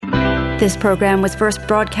This program was first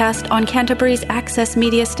broadcast on Canterbury's access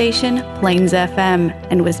media station, Plains FM,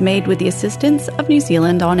 and was made with the assistance of New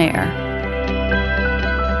Zealand On Air.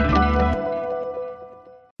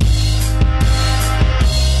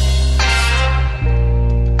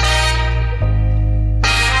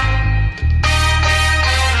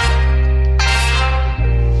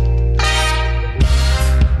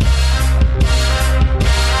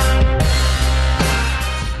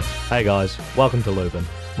 Hey guys, welcome to Luben.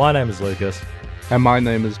 My name is Lucas. And my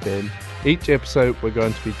name is Ben. Each episode we're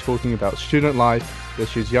going to be talking about student life,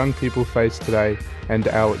 issues young people face today, and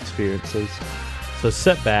our experiences. So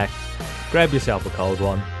sit back, grab yourself a cold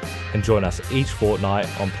one, and join us each fortnight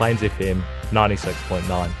on Plains FM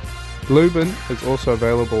 96.9. Luben is also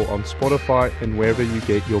available on Spotify and wherever you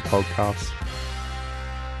get your podcasts.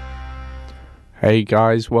 Hey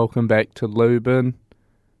guys, welcome back to Luben.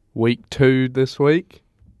 Week 2 this week.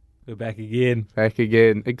 We're back again. Back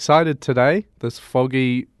again. Excited today, this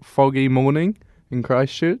foggy morning in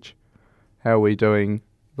Christchurch. How are we doing,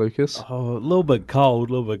 Lucas? Oh, a little bit cold,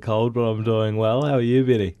 but I'm doing well. How are you,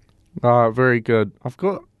 Benny? Very good. I've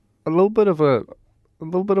got a little bit of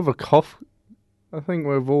a cough. I think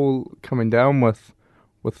we're all coming down with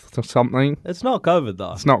something. It's not COVID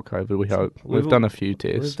though. It's not COVID, we hope. We've done a few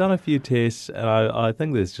tests. And I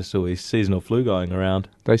think there's just always seasonal flu going around.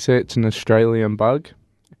 They say it's an Australian bug.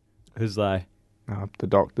 Who's they? The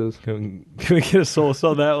doctors. Can we get a source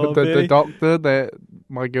on that one, the doctor that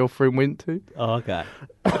my girlfriend went to. Oh, okay.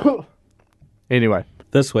 Anyway.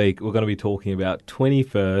 This week we're going to be talking about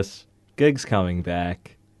 21st, gigs coming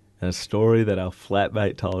back, and a story that our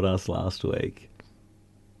flatmate told us last week.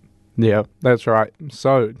 Yeah, that's right.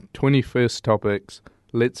 So, 21st topics.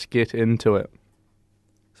 Let's get into it.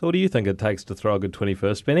 So what do you think it takes to throw a good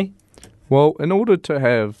 21st, Benny? Well, in order to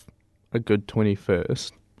have a good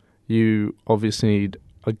 21st, you obviously need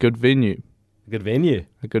a good venue. A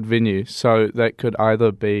good venue. So that could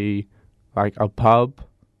either be like a pub,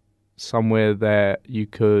 somewhere that you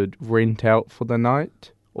could rent out for the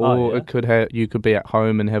night, or it could you could be at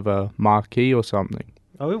home and have a marquee or something.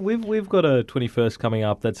 Oh, we've got a 21st coming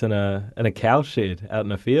up that's in a cow shed out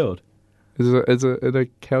in a field. Is it in a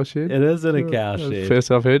cow shed? It is in a cow shed. First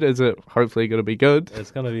I've heard. Is it hopefully going to be good?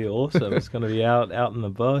 It's going to be awesome. It's going to be out in the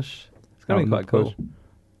bush. It's going to be quite cool.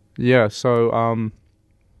 Yeah, so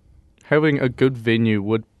having a good venue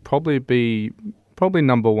would probably be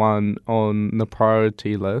number one on the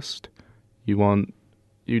priority list. You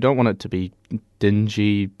don't want it to be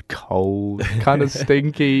dingy, cold, kind of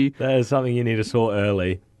stinky. That is something you need to sort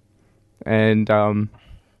early. And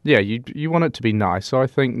you want it to be nice. So I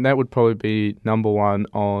think that would probably be number one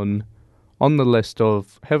on the list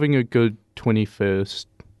of having a good 21st.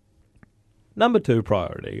 Number 2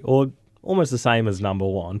 priority, or almost the same as number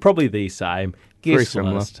 1, probably the same. Guest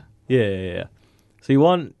list. Yeah. So you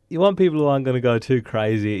want people who aren't going to go too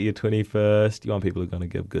crazy at your 21st. You want people who are going to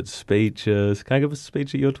give good speeches. Can I give a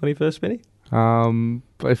speech at your 21st, Benny?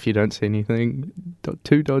 But if you don't say anything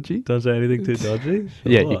too dodgy. Don't say anything too dodgy?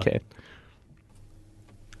 Sure. Yeah, you can.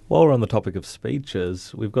 While we're on the topic of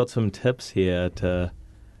speeches, we've got some tips here to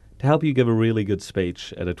help you give a really good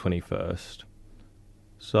speech at a 21st.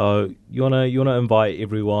 So you wanna invite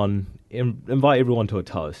everyone to a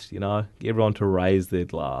toast. Get everyone to raise their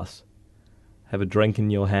glass, have a drink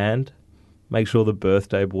in your hand. Make sure the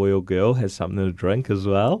birthday boy or girl has something to drink as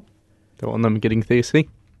well. Don't want them getting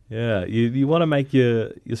thirsty. Yeah, you want to make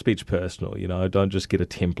your speech personal. Don't just get a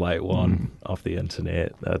template one off the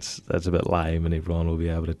internet. That's a bit lame, and everyone will be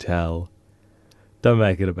able to tell. Don't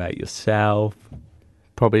make it about yourself.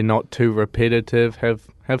 Probably not too repetitive.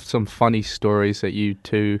 Have some funny stories that you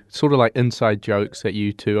two, sort of like inside jokes that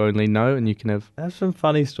you two only know, and you can have some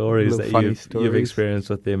funny stories that you've experienced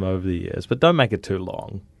with them over the years. But don't make it too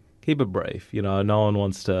long. Keep it brief. No one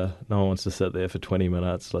wants to sit there for 20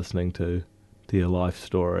 minutes listening to your life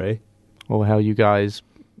story, or how you guys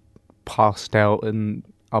passed out in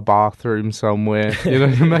a bathroom somewhere.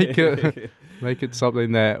 Make it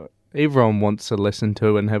something that everyone wants to listen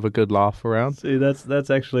to and have a good laugh around. See, that's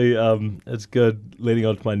actually it's good leading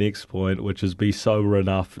on to my next point, which is be sober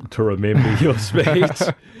enough to remember your speech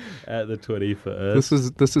at the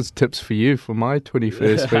 21st. This is tips for you for my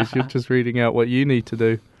 21st speech. You're just reading out what you need to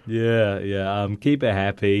do. Yeah. Keep it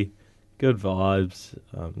happy, good vibes.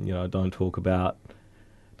 Don't talk about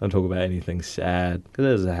anything sad, because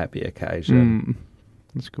it is a happy occasion.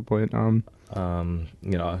 That's a good point.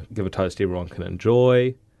 Give a toast everyone can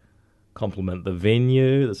enjoy. Compliment the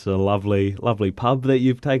venue. This is a lovely pub that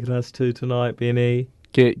you've taken us to tonight, Benny.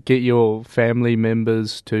 Get your family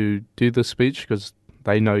members to do the speech, because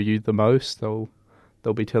they know you the most. They'll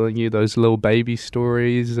be telling you those little baby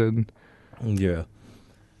stories and Yeah.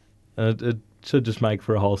 And it should just make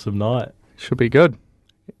for a wholesome night. Should be good.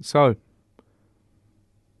 So,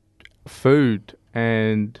 food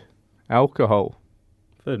and alcohol,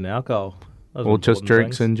 Food and alcohol. Those are or just important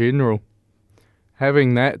drinks things. in general.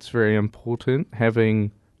 Having that's very important.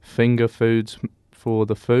 Having finger foods for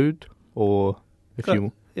the food, or if Got-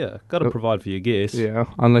 you Yeah, got to provide for your guests. yeah,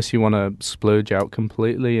 unless you want to splurge out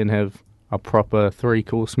completely and have a proper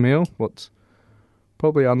 3-course meal, what's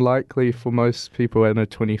probably unlikely for most people in a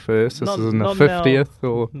 21st. This Not- is in the not now. 50th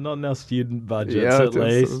or Not in our student budgets, yeah, at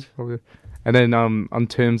least. And then in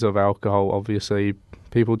terms of alcohol, obviously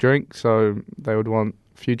people drink, so they would want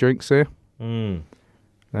a few drinks there, Mm.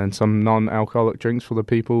 and some non-alcoholic drinks for the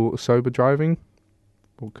people sober driving.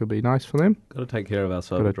 What could be nice for them? Got to take care of our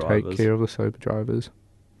sober Got to drivers. take care of the sober drivers.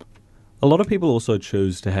 A lot of people also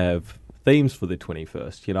choose to have themes for their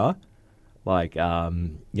 21st, you know? Like,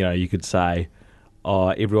 you could say, oh,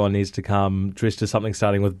 everyone needs to come dressed as something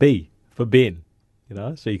starting with B for Ben, you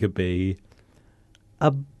know? So you could be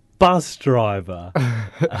a bus driver.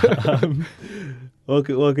 What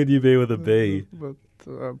could you be with a B?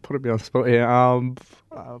 Putting me on the spot here.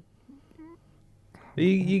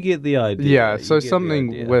 You get the idea. Yeah, You so get the something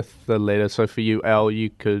idea. with the letter. So for you, L, you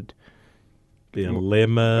could Be a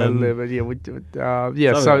lemon.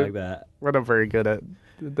 yeah, Something so like that. we're not very good at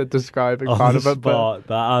the describing On part the of it, spot.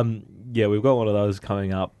 But yeah, we've got one of those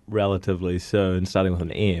coming up relatively soon, starting with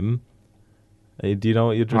an M. Do you know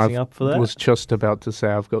what you're dressing up for I that? was just about to say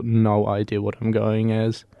I've got no idea what I'm going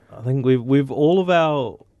as. I think we've all of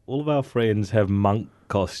our friends have monk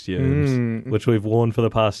costumes, which we've worn for the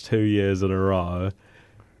past 2 years in a row,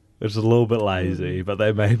 which is a little bit lazy, but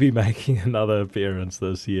they may be making another appearance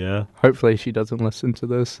this year. Hopefully she doesn't listen to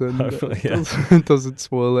this and Hopefully, yeah. doesn't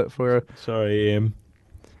spoil it for her. Sorry, Em.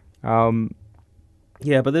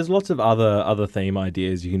 Yeah, but there's lots of other theme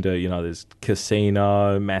ideas you can do. You know, there's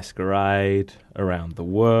casino, masquerade, around the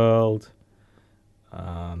world,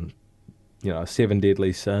 7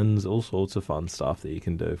 deadly sins, all sorts of fun stuff that you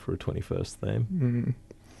can do for a 21st theme.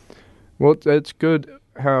 Well, it's good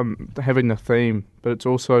having the theme, but it's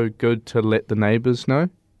also good to let the neighbours know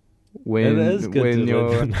when It is good when to you're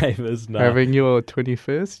let the neighbours know. having your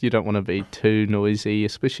 21st. You don't want to be too noisy,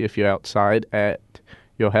 especially if you're outside at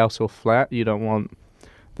your house or flat. You don't want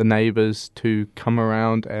the neighbours to come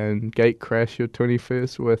around and gate crash your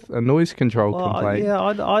 21st with a noise control complaint. Yeah,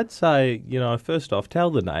 I'd say, first off, tell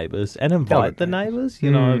the neighbours and invite the neighbours.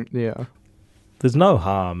 Yeah. There's no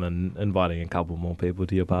harm in inviting a couple more people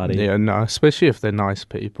to your party. Yeah, no, especially if they're nice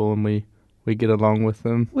people and we get along with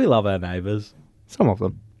them. We love our neighbours. Some of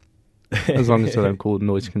them. As long as they don't call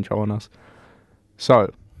noise control on us.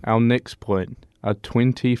 So, our next point. Our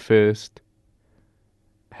 21st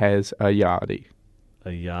has a yardie. A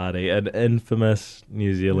yardie, an infamous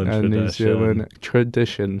New Zealand A tradition. New Zealand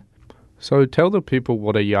tradition. So, tell the people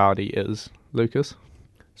what a yardie is, Lucas.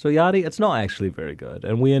 So yardie, it's not actually very good,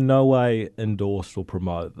 and we in no way endorse or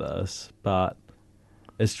promote this, but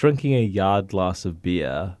it's drinking a yard glass of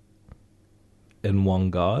beer in one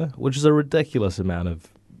go, which is a ridiculous amount of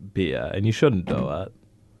beer, and you shouldn't do it.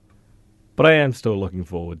 But I am still looking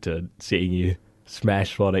forward to seeing you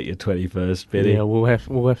smash one at your 21st, Betty. Yeah, we'll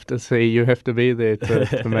have to see. You have to be there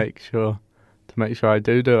to make sure I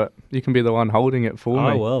do it. You can be the one holding it for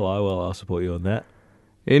I me. will. I'll support you on that.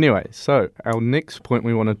 Anyway, so our next point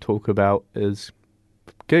we want to talk about is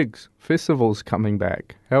gigs, festivals coming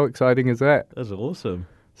back. How exciting is that? That's awesome.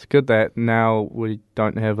 It's good that now we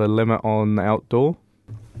don't have a limit on outdoor.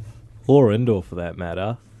 Or indoor, for that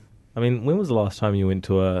matter. I mean, when was the last time you went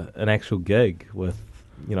to an actual gig with,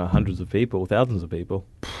 hundreds of people, thousands of people?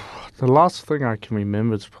 The last thing I can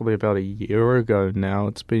remember is probably about a year ago now.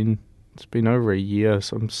 It's been over a year,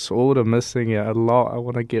 so I'm sort of missing it a lot. I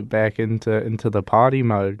want to get back into the party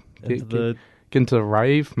mode. Get into the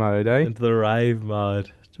rave mode, eh? Into the rave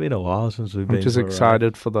mode. It's been a while since we've been. I'm just for a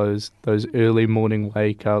excited for those early morning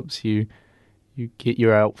wake ups. You get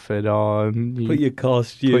your outfit on. Put your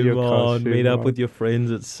costume on. Meet up with your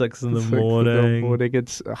friends at 6 in the morning.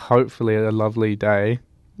 It's hopefully a lovely day.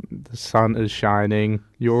 The sun is shining.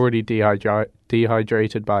 You're already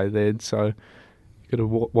dehydrated by then, so you got to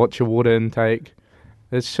watch your water intake.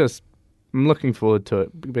 It's just, I'm looking forward to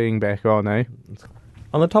it being back on, eh?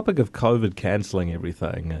 On the topic of COVID cancelling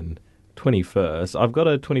everything and 21st, I've got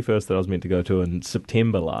a 21st that I was meant to go to in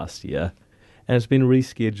September last year, and it's been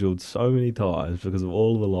rescheduled so many times because of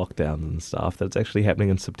all the lockdowns and stuff that it's actually happening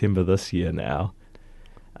in September this year now.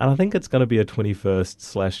 And I think it's going to be a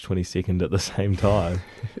 21st/22nd at the same time.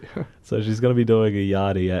 Yeah. So she's going to be doing a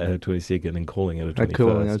yardie at her 22nd and calling it a 21st. They're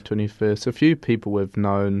calling it 21st. A few people we've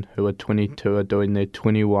known who are 22 are doing their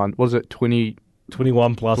 21. Was it 20?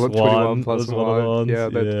 21 plus 21 plus was one of the 1. ones.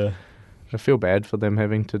 Yeah, I feel bad for them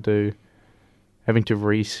having to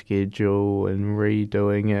reschedule and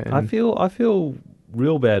redoing it. And I feel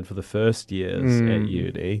real bad for the first years at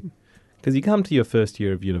uni. Because you come to your first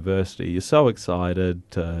year of university, you're so excited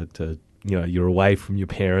to you're away from your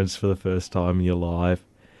parents for the first time in your life,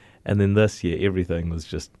 and then this year everything was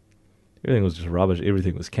just rubbish.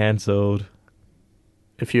 Everything was cancelled.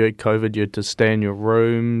 if you had COVID, you had to stay in your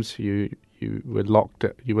rooms. You were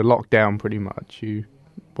locked down pretty much.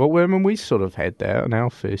 We sort of had that in our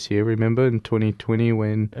first year. Remember in 2020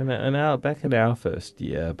 when back in our first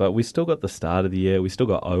year, but we still got the start of the year. We still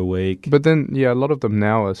got O week. But then, a lot of them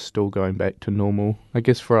now are still going back to normal. I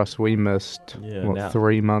guess for us, we missed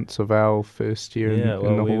 3 months of our first year in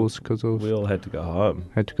the halls because we all had to go home.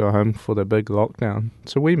 Had to go home for the big lockdown.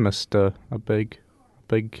 So we missed a big.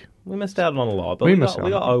 We missed out on a lot, but we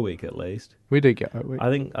got O week at least. We did get O week.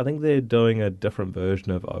 I think they're doing a different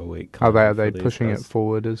version of O week. Are they pushing it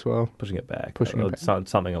forward as well? Pushing it back.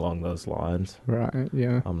 Something along those lines. Right.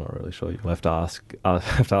 Yeah. I'm not really sure. You'll have to ask. I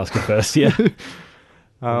have to ask her first. Yeah.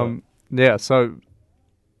 Yeah. So,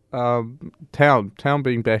 town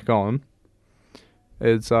being back on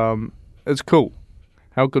is cool.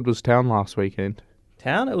 How good was town last weekend?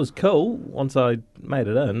 Town, it was cool. Once I made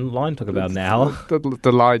it in, line took about an hour.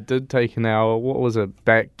 The line did take an hour. What was it?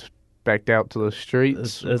 Backed out to the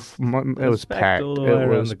streets. It was packed. All the way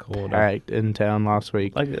around the corner. Packed in town last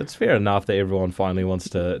week. Like, it's fair enough that everyone finally wants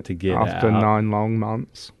to get out after 9 long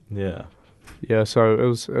months. Yeah. Yeah. So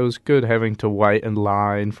it was good having to wait in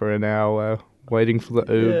line for an hour, waiting for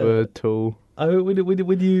the Uber till. Oh, would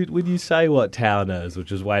you say what town is,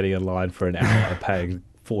 which is waiting in line for an hour, paying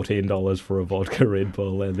 $14 for a vodka Red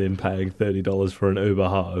Bull and then paying $30 for an Uber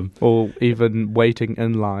home. Or even waiting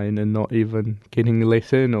in line and not even getting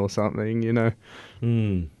let in or something,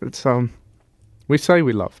 It's we say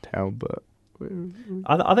we love town, but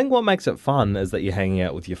I think what makes it fun is that you're hanging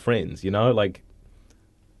out with your friends, like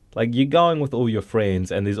you're going with all your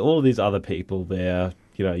friends and there's all of these other people there,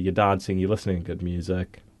 you're dancing, you're listening to good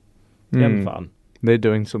music, you're having fun. They're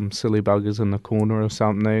doing some silly buggers in the corner or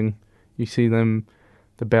something. You see them,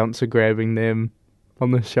 the bouncer grabbing them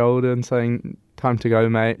on the shoulder and saying, "Time to go,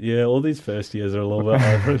 mate." Yeah, all these first years are a little bit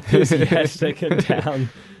over enthusiastic in town.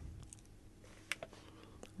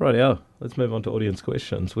 Rightio, let's move on to audience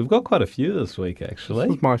questions. We've got quite a few this week, actually.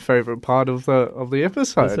 This is my favourite part of the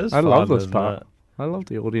episode. I love this part. It? I love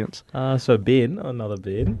the audience. So Ben, another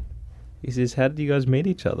Ben, he says, "How did you guys meet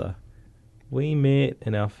each other?" We met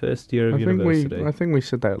in our first year of university. I think we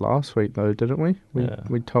said that last week, though, didn't we?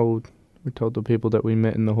 We told the people that we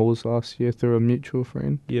met in the halls last year through a mutual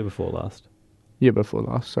friend. Year before last,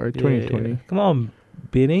 sorry, 2020. Yeah. Come on,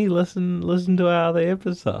 Benny, listen to our other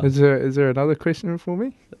episode. Is there another question for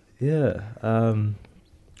me? Yeah.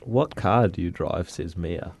 What car do you drive, says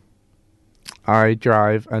Mia? I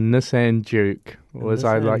drive a Nissan Juke, or as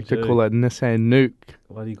I like to call it, Nissan Nuke.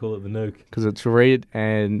 Why do you call it the Nuke? Because it's red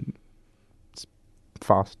and it's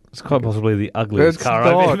fast. It's quite possibly the ugliest car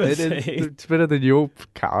I've ever seen. It's better than your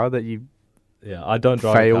car that you I don't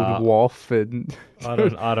drive a car. failed WAF and... I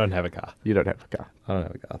don't have a car. You don't have a car. I don't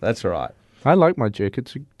have a car. That's all right. I like my Juke.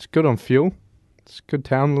 It's good on fuel. It's a good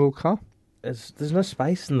town little car. There's no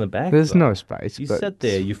space in the back. There's no space. You sit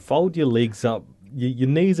there, you fold your legs up, your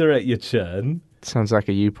knees are at your chin. Sounds like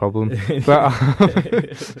a you problem. But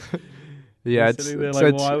yeah,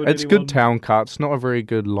 it's good town car. It's not a very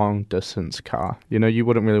good long distance car. You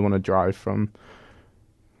wouldn't really want to drive from,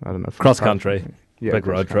 I don't know, cross country. Yeah, big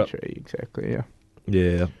road trip. Exactly.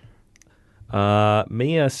 Yeah.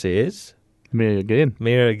 Mia says. Mia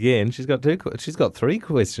again. She's got 3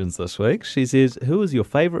 questions this week. She says, "Who is your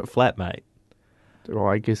favourite flatmate?" Well,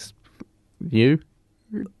 I guess you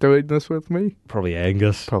doing this with me. Probably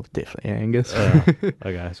Angus. Definitely Angus.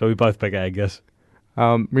 Okay, so we both pick Angus.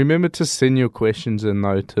 Remember to send your questions in,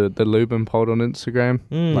 though, to the Luben pod on Instagram,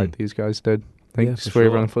 like these guys did. Thanks for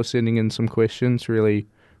everyone for sending in some questions. Really,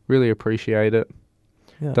 really appreciate it.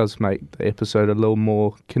 Yeah. It does make the episode a little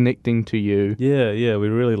more connecting to you. Yeah, we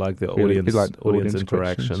really like the audience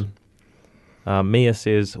interaction. Mia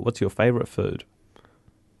says, "What's your favourite food?"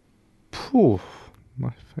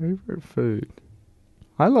 My favourite food.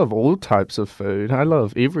 I love all types of food. I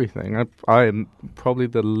love everything. I am probably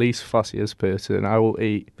the least fussiest person. I will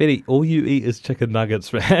eat. Betty, all you eat is chicken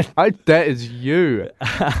nuggets, man. That is you.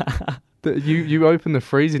 You open the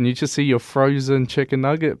freezer and you just see your frozen chicken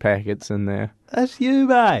nugget packets in there. That's you,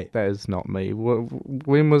 mate. That is not me.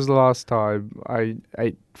 When was the last time I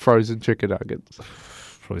ate frozen chicken nuggets?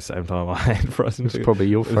 Probably the same time I ate frozen It's chicken. probably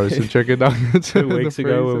your frozen chicken nuggets. 2 weeks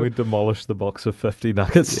ago when we demolished the box of 50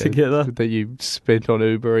 nuggets together. That you spent on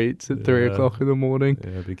Uber Eats at 3 o'clock in the morning.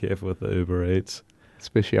 Yeah, be careful with the Uber Eats.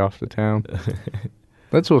 Especially after town.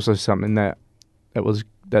 That's also something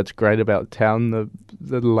that's great about town,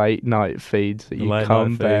 the late night feeds that you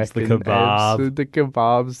come back the kebab. The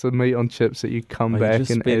kebabs, the meat on chips that you come back you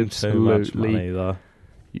just and spend absolutely too much money, though.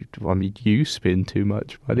 You spend too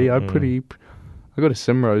much money. I go to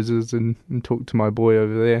Simrose's and talk to my boy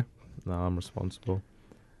over there. No, I'm responsible.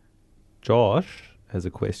 Josh has a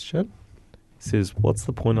question. He says, "What's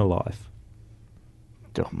the point of life?"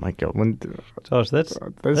 Oh my god! Josh, that's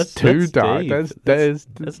too dark. Deep.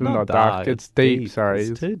 That's not dark. It's deep. Sorry,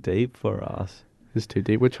 it's too deep for us. It's too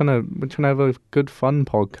deep. We're trying to have a good fun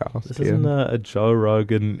podcast. This isn't a Joe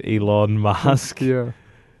Rogan, Elon Musk. Yeah,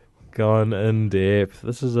 going in depth.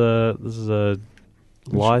 This is a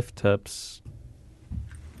life tips.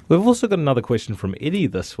 We've also got another question from Eddie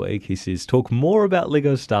this week. He says, "Talk more about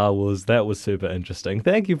Lego Star Wars. That was super interesting."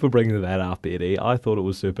 Thank you for bringing that up, Eddie. I thought it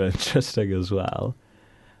was super interesting as well.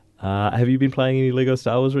 Have you been playing any Lego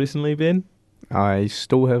Star Wars recently, Ben? I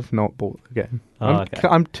still have not bought the game. Okay.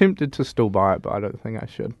 I'm tempted to still buy it, but I don't think I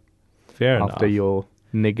should. Fair enough. After your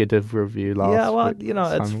negative review last week. Yeah,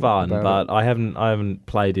 well, it's fun, but I haven't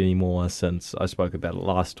played any more since I spoke about it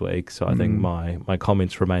last week, so I think my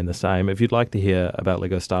comments remain the same. If you'd like to hear about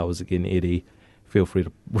Lego Star Wars again, Eddie, feel free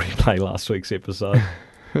to replay last week's episode.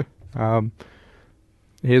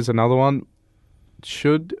 Here's another one.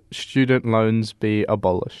 Should student loans be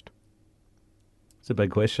abolished? It's a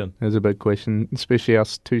big question. It's a big question, especially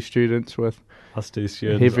us two students with heavy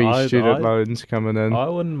student loans coming in. I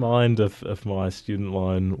wouldn't mind if my student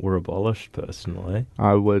loan were abolished, personally.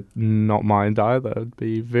 I would not mind either. It'd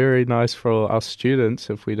be very nice for us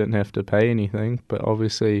students if we didn't have to pay anything, but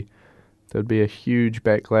obviously there'd be a huge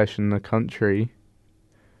backlash in the country,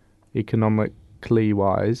 economically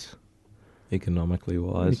wise. Economically,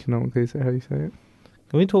 is that how you say it?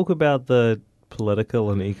 Can we talk about the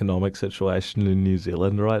political and economic situation in New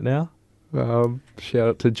Zealand right now? Shout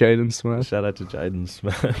out to Jaden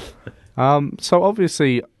Smith. So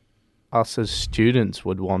obviously us as students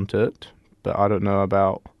would want it, but I don't know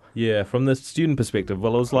about... Yeah, from the student perspective,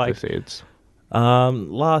 well, it was like... It's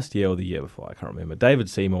last year or the year before, I can't remember, David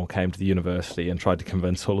Seymour came to the university and tried to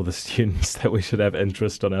convince all of the students that we should have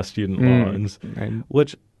interest on our student loans,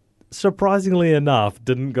 which... surprisingly enough,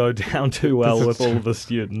 didn't go down too well with all the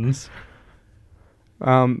students.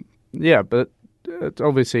 Yeah, but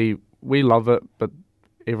obviously we love it, but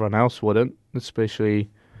everyone else wouldn't, especially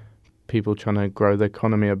people trying to grow the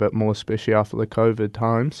economy a bit more, especially after the COVID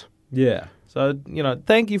times. Yeah. So,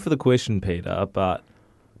 thank you for the question, Peter, but...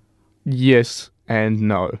 Yes and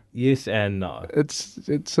no. Yes and no. It's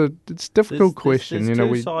a difficult question. There's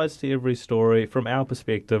two sides to every story. From our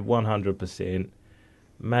perspective, 100%.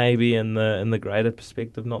 Maybe in the greater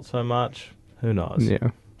perspective, not so much. Who knows? Yeah.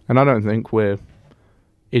 And I don't think we're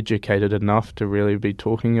educated enough to really be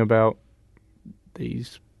talking about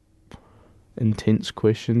these intense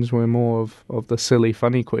questions. We're more of the silly,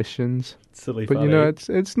 funny questions. Funny. But,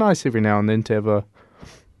 it's nice every now and then to have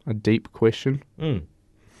a deep question. Mm.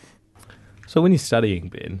 So when you're studying,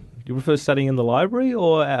 Ben, do you prefer studying in the library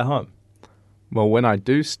or at home? Well, when I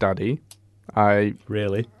do study, I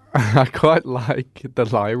quite like the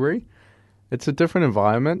library. It's a different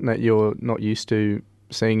environment that you're not used to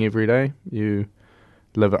seeing every day. You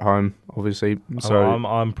live at home, obviously. So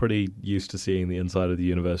I'm pretty used to seeing the inside of the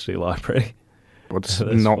university library. It's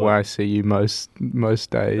not where I see you most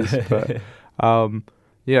days. But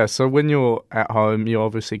yeah, so when you're at home, you're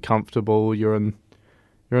obviously comfortable. You're in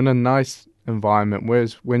a nice environment.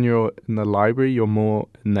 Whereas when you're in the library, you're more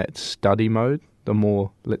in that study mode. The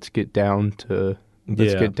more let's get down to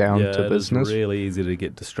business. It's really easy to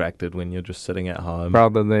get distracted when you're just sitting at home.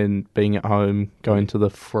 Rather than being at home, going to the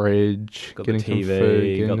fridge, got getting the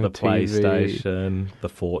TV, some food, got the PlayStation, the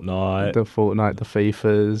Fortnite. The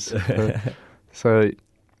FIFAs. So,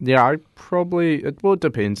 yeah, it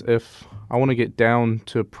depends. If I want to get down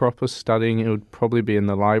to proper studying, it would probably be in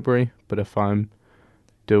the library. But if I'm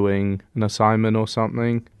doing an assignment or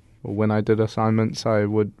something, or when I did assignments, I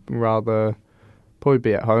would rather probably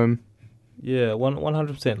be at home. Yeah,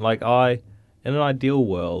 100%. Like in an ideal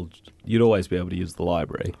world, you'd always be able to use the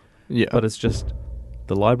library. Yeah. But it's just,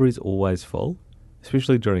 the library's always full,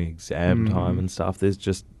 especially during exam time and stuff. There's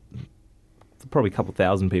just probably a couple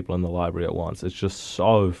thousand people in the library at once. It's just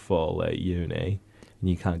so full at uni. and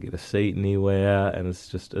you can't get a seat anywhere, and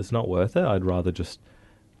it's not worth it. I'd rather just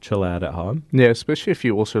chill out at home. Yeah, especially if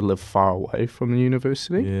you also live far away from the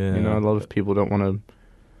university. Yeah. You know, a lot of people don't want to...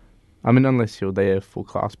 I mean, unless you're there for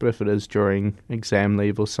class, but if it is during exam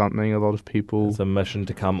leave or something, a lot of people It's a mission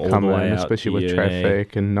to come all the way in, out, especially to with uni,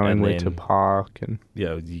 traffic and knowing and where to then, park. And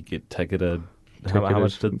yeah, you get ticketed. How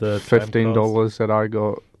much did the $15 that I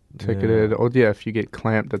got ticketed? Yeah. Or yeah, if you get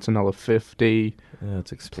clamped, that's another $50. Yeah, it's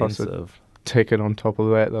Plus a expensive. ticket on top of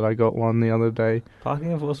that I got one the other day.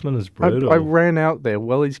 Parking enforcement is brutal. I ran out there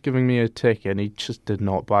while he's giving me a ticket, and he just did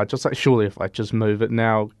not budge. Just like, surely if I just move it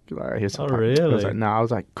now, here's Oh, the really? I was like, nah. I was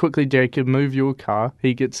like, quickly, Jacob, move your car.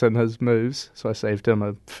 He gets in his moves, so I saved him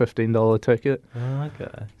a $15 ticket. Oh,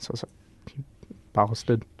 okay. So I was like,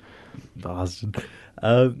 bastard.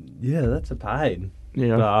 Yeah, that's a pain.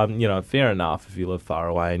 Yeah. But fair enough if you live far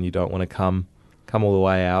away and you don't want to come all the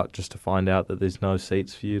way out just to find out that there's no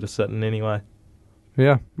seats for you to sit in anyway.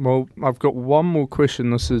 Yeah. Well, I've got one more question.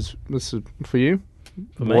 This is for you.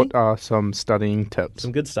 For me? What are some studying tips?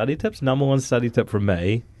 Some good study tips. Number one study tip from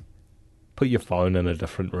me: put your phone in a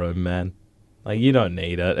different room, man. Like, you don't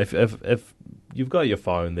need it. If you've got your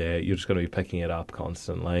phone there, you're just going to be picking it up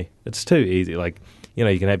constantly. It's too easy. Like,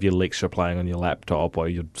 you can have your lecture playing on your laptop or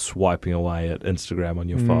you're swiping away at Instagram on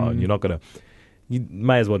your phone. You're not going to... You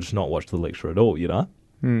may as well just not watch the lecture at all,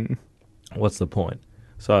 What's the point?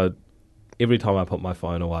 So every time I put my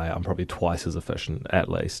phone away, I'm probably twice as efficient, at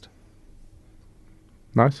least.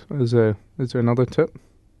 Nice. Is there another tip?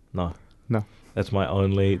 No. That's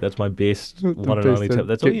that's my best one and only tip.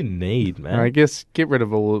 That's all you need, man. I guess get rid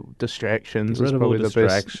of all distractions. Get rid of all probably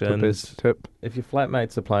the best tip. If your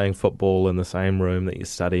flatmates are playing football in the same room that you're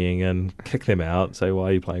studying in, kick them out. Say, why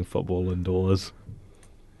are you playing football indoors?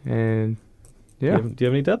 And yeah. Do you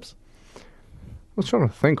have any tips? I was trying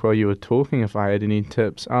to think while you were talking if I had any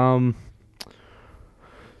tips.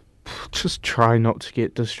 Just try not to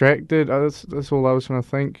get distracted. That's all I was trying to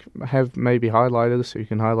think. Have maybe highlighters so you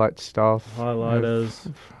can highlight stuff.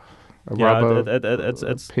 Highlighters. A rubber,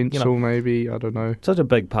 it's pencil maybe, I don't know. Such a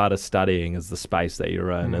big part of studying is the space that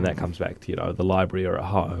you're in, and that comes back to, the library or at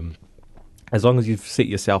home. As long as you've set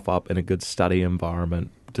yourself up in a good study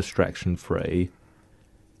environment, distraction-free,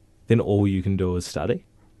 then all you can do is study.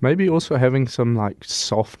 Maybe also having some,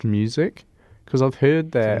 soft music. Because I've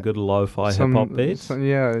heard that... Some good lo-fi hip-hop beats?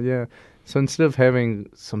 Yeah. So instead of having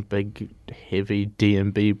some big, heavy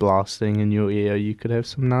D&B blasting in your ear, you could have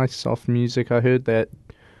some nice, soft music. I heard that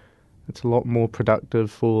it's a lot more productive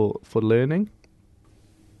for learning.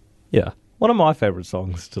 Yeah. One of my favourite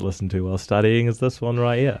songs to listen to while studying is this one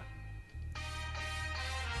right here.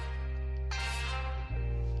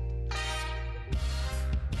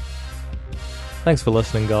 Thanks for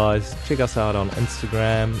listening, guys. Check us out on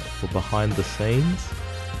Instagram for behind the scenes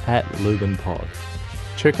at Luben Pod.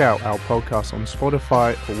 Check out our podcast on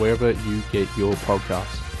Spotify or wherever you get your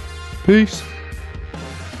podcasts. Peace.